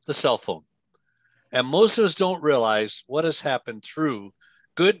 The cell phone. And most of us don't realize what has happened through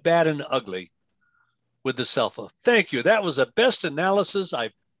good, bad, and ugly with the cell phone. Thank you. That was the best analysis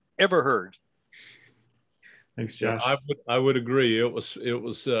I've ever heard. Thanks, Josh. Yeah, I would agree. It was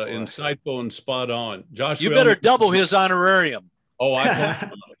insightful and spot on. Josh, You better double his honorarium. Oh, I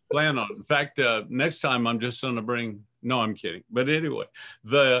plan on it. In fact, next time I'm just going to bring. No, I'm kidding. But anyway,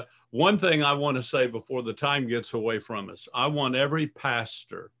 the one thing I want to say before the time gets away from us, I want every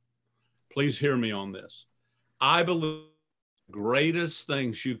pastor, please hear me on this. I believe the greatest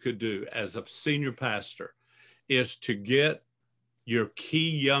things you could do as a senior pastor is to get your key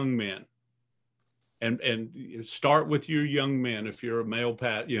young men. And start with your young men if you're a male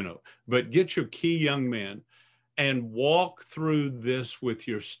but get your key young men and walk through this with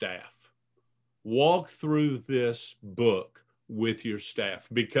your staff. Walk through this book with your staff,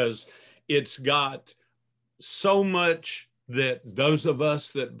 because it's got so much that those of us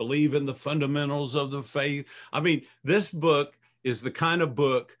that believe in the fundamentals of the faith. I mean, this book is the kind of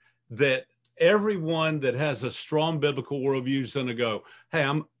book that everyone that has a strong biblical worldview is going to go, hey,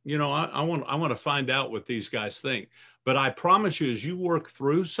 I want to find out what these guys think. But I promise you, as you work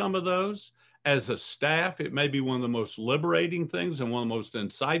through some of those as a staff, it may be one of the most liberating things and one of the most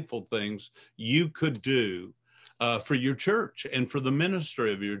insightful things you could do for your church and for the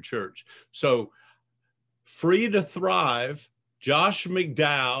ministry of your church. So Free to Thrive, Josh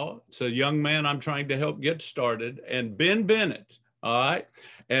McDowell, it's a young man I'm trying to help get started, and Ben Bennett, all right?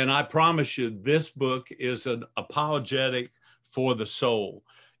 And I promise you, this book is an apologetic for the soul.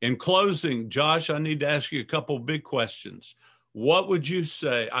 In closing, Josh, I need to ask you a couple of big questions. What would you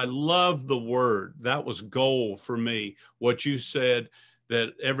say? I love the word. That was gold for me, what you said,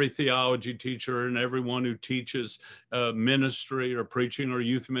 that every theology teacher and everyone who teaches ministry or preaching or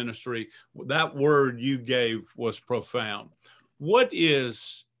youth ministry, that word you gave was profound. What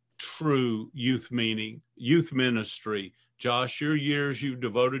is true youth ministry? Josh, your years, you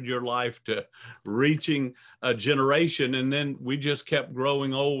devoted your life to reaching a generation, and then we just kept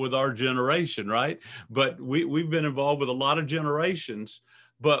growing old with our generation, right? But we've been involved with a lot of generations.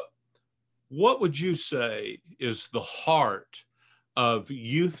 But what would you say is the heart of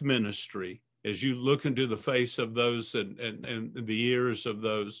youth ministry as you look into the face of those and the ears of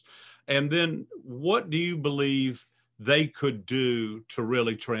those? And then what do you believe they could do to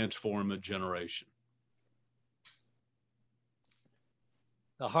really transform a generation?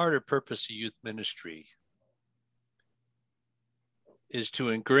 The heart or purpose of youth ministry is to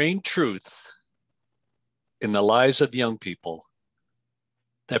ingrain truth in the lives of young people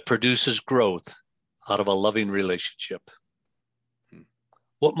that produces growth out of a loving relationship.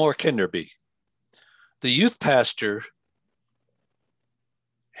 What more can there be? The youth pastor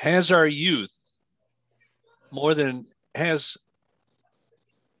has our youth more than has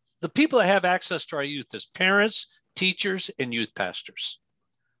the people that have access to our youth as parents, teachers, and youth pastors.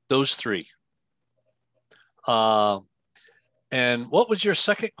 Those three. And what was your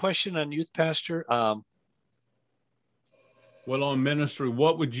second question on youth pastor? Well, on ministry,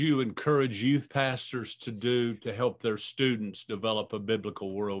 what would you encourage youth pastors to do to help their students develop a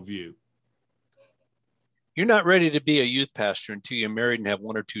biblical worldview? You're not ready to be a youth pastor until you're married and have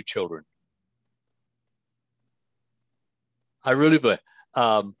one or two children. I really believe.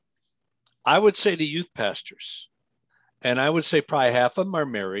 I would say to youth pastors, and I would say probably half of them are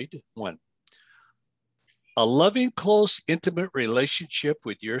married. One, a loving, close, intimate relationship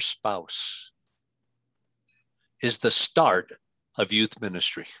with your spouse is the start of youth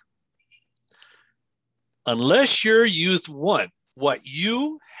ministry. Unless your youth want what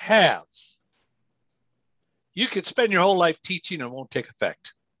you have, you could spend your whole life teaching and it won't take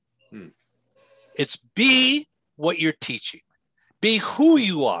effect. It's be what you're teaching. Be who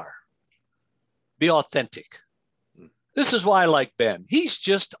you are. Be authentic. This is why I like Ben. He's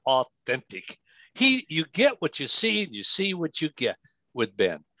just authentic. You get what you see and you see what you get with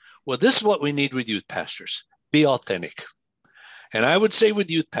Ben. Well, this is what we need with youth pastors. Be authentic. And I would say with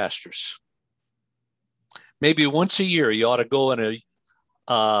youth pastors, maybe once a year, you ought to go on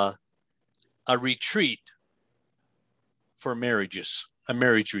a retreat for marriages, a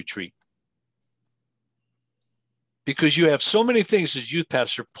marriage retreat. Because you have so many things as youth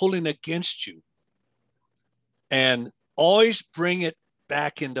pastor pulling against you. And always bring it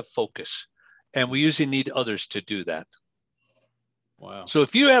back into focus. And we usually need others to do that. Wow. So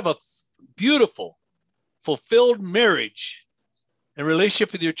if you have a beautiful, fulfilled marriage and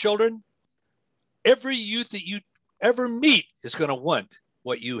relationship with your children, every youth that you ever meet is going to want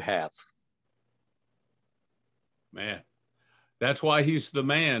what you have. Man, that's why he's the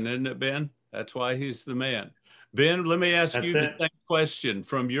man, isn't it, Ben? That's why he's the man. Ben, let me ask you the same question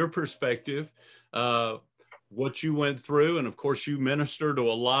from your perspective. What you went through, and of course you minister to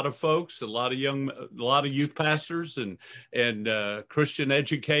a lot of folks, a lot of youth pastors and Christian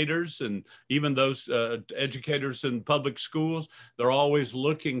educators, and even those educators in public schools. They're always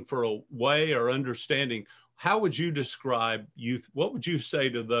looking for a way or understanding. How would you describe youth? What would you say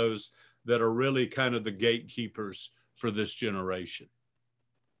to those that are really kind of the gatekeepers for this generation?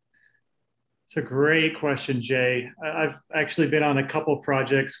 It's a great question, Jay. I've actually been on a couple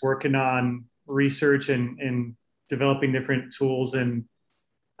projects working on research and developing different tools and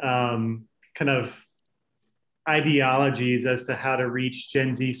kind of ideologies as to how to reach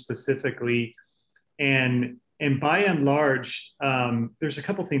Gen Z specifically. And by and large, there's a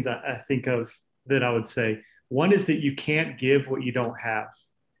couple things I think of that I would say. One is that you can't give what you don't have.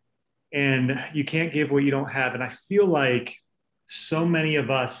 And you can't give what you don't have. And I feel like so many of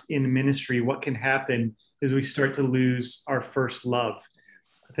us in ministry, what can happen is we start to lose our first love.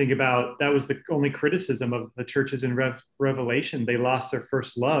 Think about that was the only criticism of the churches in Revelation. They lost their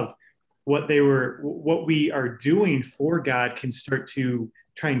first love. What we are doing for God can start to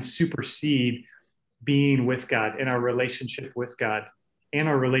try and supersede being with God and our relationship with God and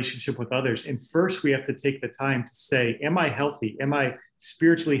our relationship with others. And first we have to take the time to say, am I healthy? Am I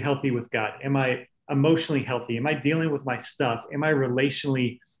spiritually healthy with God? Am I emotionally healthy? Am I dealing with my stuff? Am I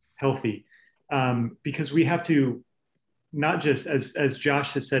relationally healthy? Because we have to not just, as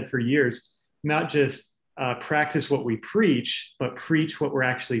Josh has said for years, not just practice what we preach, but preach what we're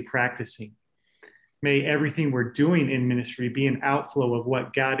actually practicing. May everything we're doing in ministry be an outflow of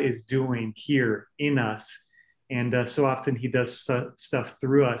what God is doing here in us. And so often he does stuff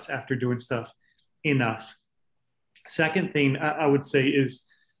through us after doing stuff in us. Second thing I would say is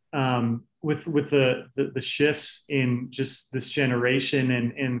with the shifts in just this generation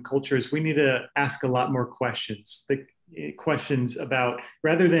and cultures, we need to ask a lot more questions. The questions about,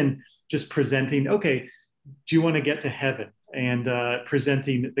 rather than just presenting, okay, do you want to get to heaven? And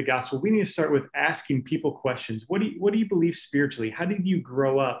presenting the gospel, we need to start with asking people questions. What do you believe spiritually? How did you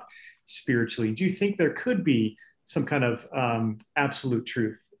grow up spiritually? Do you think there could be some kind of absolute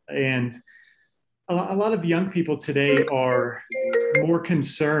truth? And a lot of young people today are more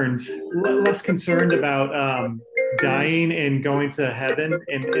concerned, less concerned about dying and going to heaven,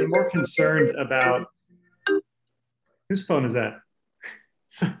 and more concerned about, whose phone is that?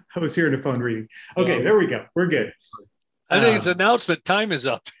 I was hearing a phone reading. Okay, there we go. We're good. I think it's announcement time is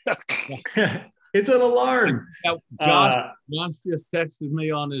up. It's an alarm. Josh just texted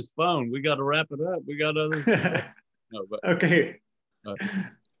me on his phone. We got to wrap it up. We got other. No, but, okay.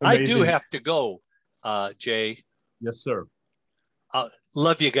 I do have to go, Jay. Yes, sir.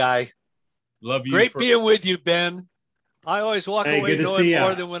 Love you, guy. Love you. Great being with you, Ben. I always walk away knowing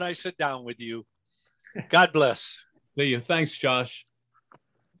more than when I sit down with you. God bless. See you. Thanks, Josh.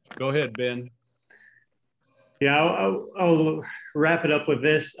 Go ahead, Ben. Yeah, I'll wrap it up with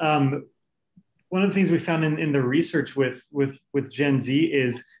this. One of the things we found in the research with Gen Z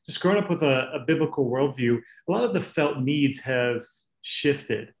is just growing up with a biblical worldview. A lot of the felt needs have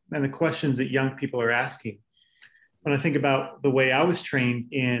shifted, and the questions that young people are asking. When I think about the way I was trained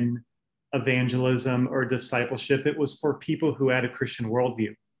in evangelism or discipleship, it was for people who had a Christian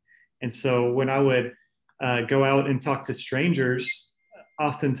worldview. And so when I would go out and talk to strangers,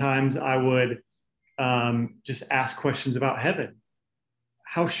 oftentimes I would just ask questions about heaven.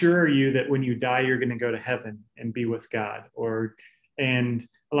 How sure are you that when you die, you're going to go to heaven and be with God? And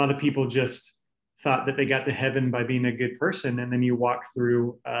a lot of people just thought that they got to heaven by being a good person. And then you walk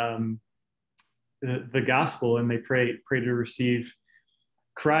through the gospel and they pray to receive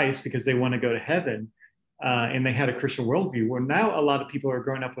Christ because they want to go to heaven. And they had a Christian worldview. Well, now a lot of people are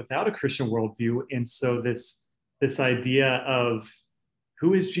growing up without a Christian worldview. And so this idea of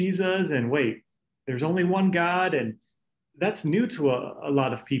who is Jesus, and wait, there's only one God, and that's new to a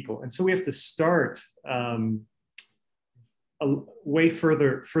lot of people. And so we have to start way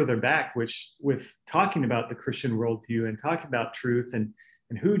further back, which with talking about the Christian worldview and talking about truth and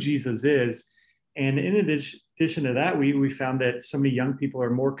who Jesus is. And in addition to that, we found that so many young people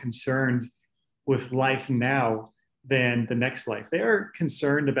are more concerned with life now than the next life. They are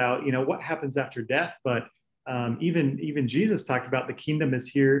concerned about, what happens after death, but even Jesus talked about the kingdom is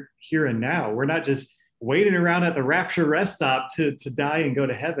here and now. We're not just waiting around at the rapture rest stop to die and go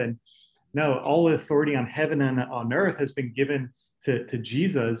to heaven. No, all authority on heaven and on earth has been given to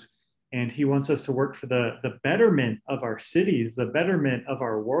Jesus, and he wants us to work for the betterment of our cities, the betterment of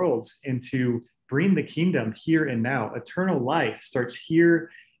our worlds, and to bring the kingdom here and now. Eternal life starts here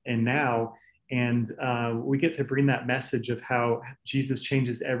and now, and we get to bring that message of how Jesus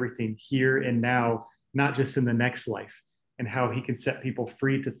changes everything here and now, not just in the next life, and how he can set people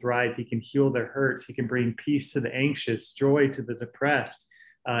free to thrive. He can heal their hurts. He can bring peace to the anxious, joy to the depressed,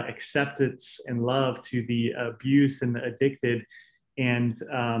 acceptance and love to the abused and the addicted. And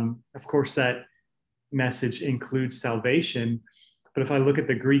of course, that message includes salvation. But if I look at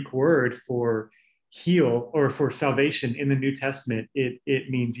the Greek word for heal or for salvation in the New Testament, it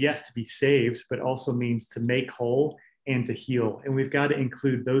means, yes, to be saved, but also means to make whole and to heal. And we've got to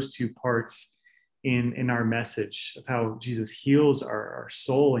include those two parts in our message of how Jesus heals our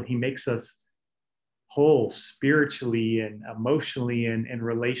soul, and he makes us whole spiritually and emotionally and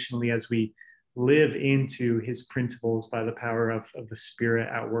relationally as we live into his principles by the power of the Spirit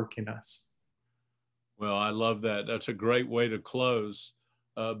at work in us. Well, I love that. That's a great way to close.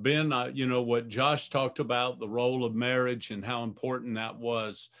 Ben, what Josh talked about, the role of marriage and how important that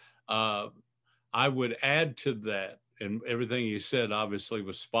was, I would add to that, and everything you said obviously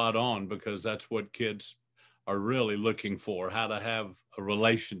was spot on, because that's what kids are really looking for, how to have a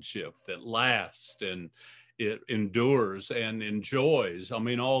relationship that lasts and it endures and enjoys. I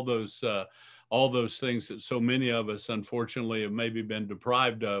mean, all those things that so many of us, unfortunately, have maybe been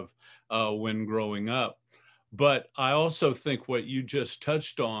deprived of when growing up. But I also think what you just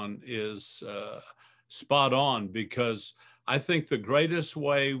touched on is spot on, because I think the greatest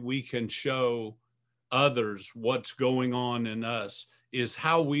way we can show others what's going on in us is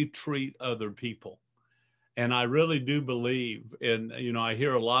how we treat other people. And I really do believe in, I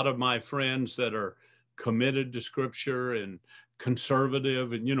hear a lot of my friends that are committed to scripture and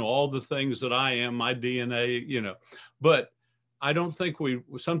conservative and, all the things that I am, my DNA, but I don't think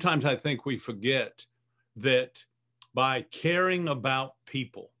sometimes I think we forget that by caring about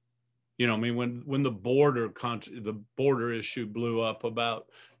people, when the border issue blew up about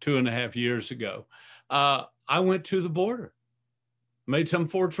 2.5 years ago, I went to the border, made some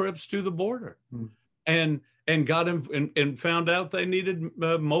 4 trips to the border, and got him and found out they needed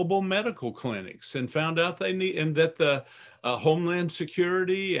mobile medical clinics, and found out and that the Homeland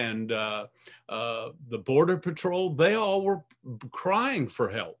Security and the Border Patrol, they all were crying for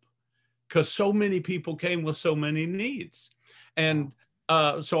help because so many people came with so many needs. And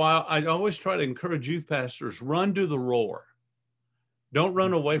so I always try to encourage youth pastors, run to the roar. Don't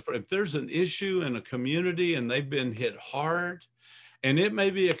run away from it. If there's an issue in a community and they've been hit hard, and it may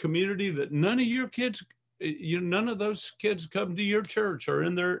be a community that none of those kids come to your church or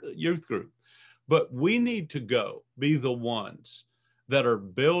in their youth group, but we need to be the ones that are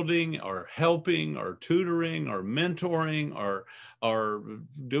building or helping or tutoring or mentoring or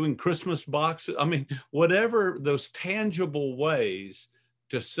doing Christmas boxes. I mean, whatever those tangible ways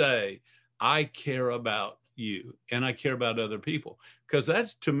to say, I care about you and I care about other people. Because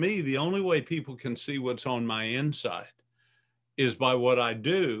that's, to me, the only way people can see what's on my inside is by what I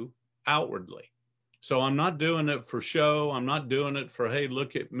do outwardly. So I'm not doing it for show. I'm not doing it for, hey,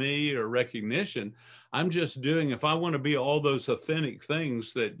 look at me, or recognition. I'm just doing, if I want to be all those authentic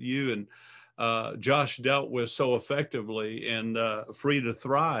things that you and Josh dealt with so effectively in Free to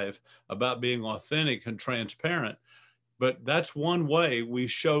Thrive, about being authentic and transparent. But that's one way we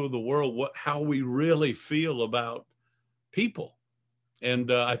show the world how we really feel about people.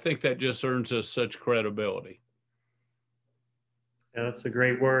 And I think that just earns us such credibility. Yeah, that's a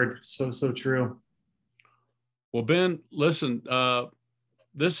great word. So true. Well, Ben, listen,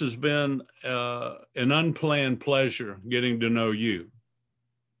 this has been an unplanned pleasure getting to know you.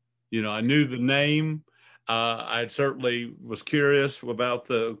 I knew the name. I certainly was curious about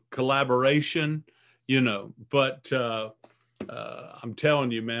the collaboration, but I'm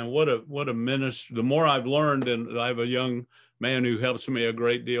telling you, man, what a minister. The more I've learned, and I have a young man who helps me a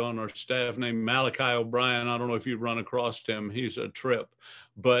great deal on our staff named Malachi O'Brien. I don't know if you've run across him. He's a trip,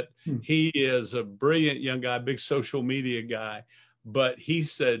 but he is a brilliant young guy, big social media guy. But he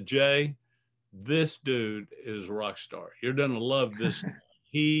said, Jay, this dude is a rock star. You're going to love this.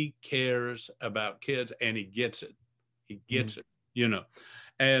 He cares about kids and he gets it. He gets it,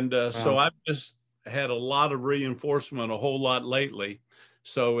 And so I've just had a lot of reinforcement, a whole lot lately.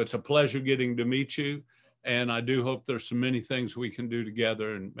 So it's a pleasure getting to meet you. And I do hope there's so many things we can do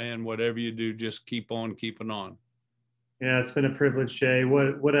together. And man, whatever you do, just keep on keeping on. Yeah, it's been a privilege, Jay.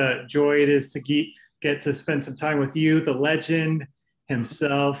 What a joy it is to get to spend some time with you, the legend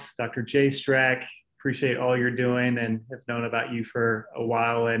himself, Dr. Jay Strack. Appreciate all you're doing and have known about you for a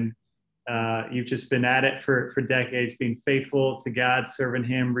while. And you've just been at it for decades, being faithful to God, serving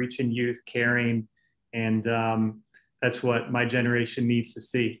him, reaching youth, caring. And that's what my generation needs to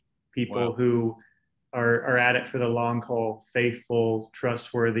see. People who are at it for the long haul, faithful,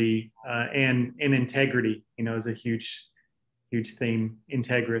 trustworthy, and integrity, is a huge theme,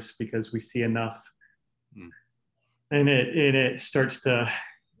 integrous, because we see enough. And it starts to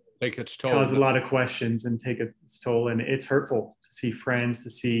take its toll, cause a lot of questions and take its toll. And it's hurtful to see friends, to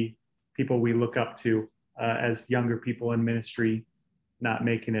see people we look up to as younger people in ministry not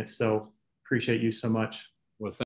making it. So appreciate you so much.